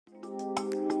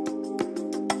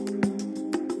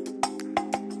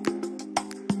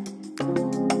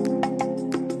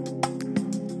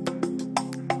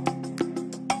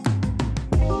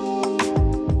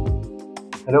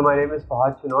Hello, my name is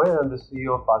Fahad Chinoy and I'm the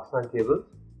CEO of Pakistan Cables.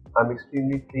 I'm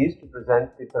extremely pleased to present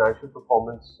the financial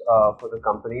performance for the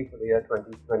company for the year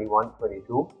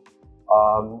 2021-22.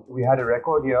 We had a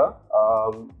record year.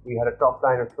 We had a top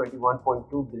line of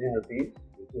 21.2 billion rupees,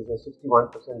 which is a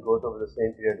 61% growth over the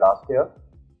same period last year.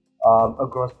 A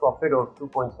gross profit of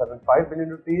 2.75 billion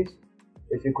rupees,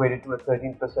 which equated to a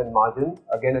 13% margin.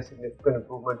 Again, a significant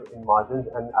improvement in margins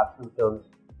and absolute terms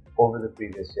over the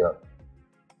previous year.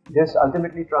 This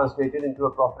ultimately translated into a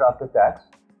profit after tax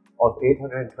of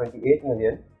 828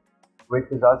 million, which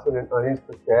results in an earnings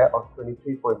per share of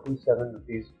 23.27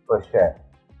 rupees per share.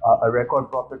 A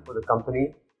record profit for the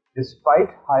company, despite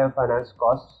higher finance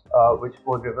costs, which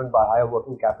were driven by higher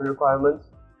working capital requirements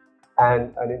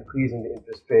and an increase in the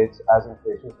interest rates as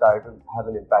inflation started to have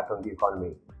an impact on the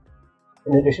economy.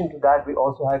 In addition to that, we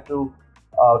also had to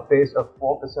face a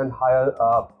 4% higher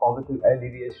poverty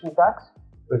alleviation tax,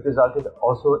 which resulted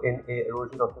also in an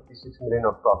erosion of 56 million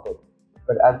of profit.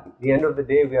 But at the end of the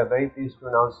day, we are very pleased to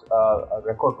announce a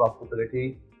record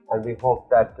profitability, and we hope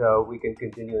that we can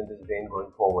continue in this vein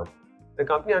going forward. The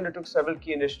company undertook several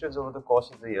key initiatives over the course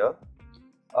of the year,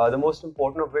 the most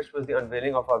important of which was the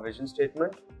unveiling of our vision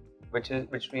statement, which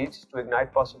reads, "To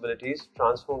ignite possibilities,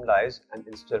 transform lives and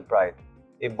instill pride."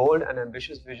 A bold and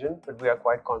ambitious vision, but we are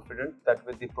quite confident that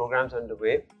with the programs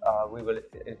underway, we will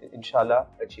inshallah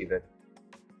achieve it.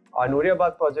 Our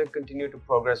Nooriabad project continued to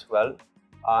progress well,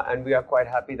 and we are quite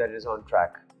happy that it is on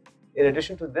track. In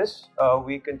addition to this,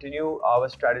 we continue our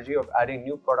strategy of adding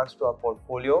new products to our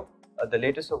portfolio, the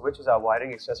latest of which is our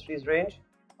wiring accessories range.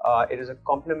 It is a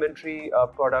complementary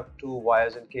product to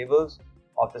wires and cables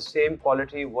of the same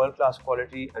quality, world-class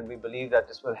quality, and we believe that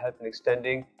this will help in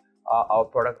extending our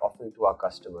product offering to our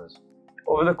customers.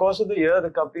 Over the course of the year,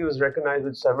 the company was recognized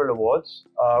with several awards.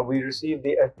 We received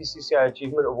the FPCCI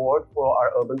Achievement Award for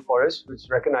our urban forest, which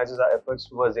recognizes our efforts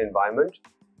towards the environment.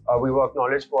 We were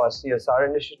acknowledged for our CSR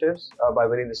initiatives by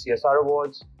winning the CSR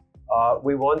awards.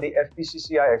 We won the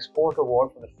FPCCI Export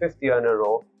Award for the 5th year in a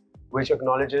row, which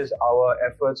acknowledges our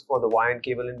efforts for the wire and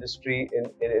cable industry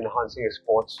in enhancing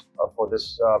exports for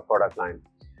this product line.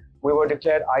 We were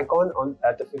declared icon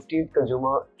at the 15th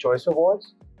Consumer Choice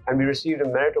Awards, and we received a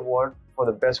Merit Award for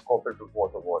the Best Corporate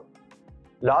Report Award.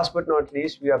 Last but not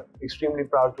least, we are extremely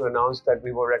proud to announce that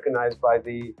we were recognized by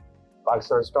the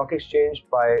Pakistan Stock Exchange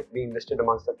by being listed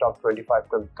amongst the top 25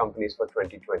 companies for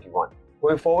 2021.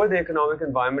 Going forward, the economic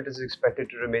environment is expected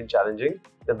to remain challenging.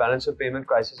 The balance of payment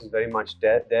crisis is very much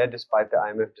there despite the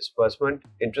IMF disbursement.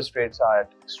 Interest rates are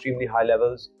at extremely high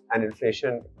levels and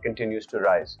inflation continues to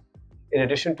rise. In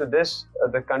addition to this,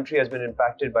 the country has been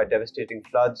impacted by devastating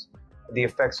floods, the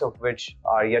effects of which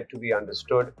are yet to be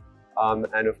understood,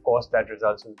 and of course that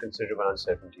results in considerable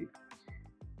uncertainty.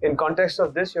 In context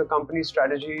of this, your company's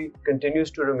strategy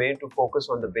continues to remain to focus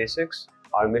on the basics,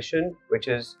 our mission, which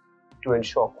is to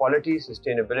ensure quality,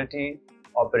 sustainability,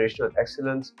 operational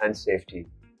excellence, and safety.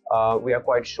 We are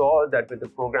quite sure that with the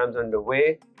programs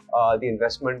underway, the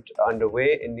investment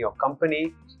underway in your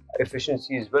company,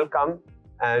 efficiencies will come,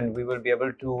 and we will be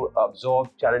able to absorb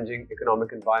challenging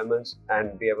economic environments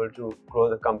and be able to grow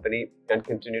the company and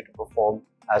continue to perform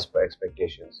as per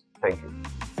expectations. Thank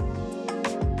you.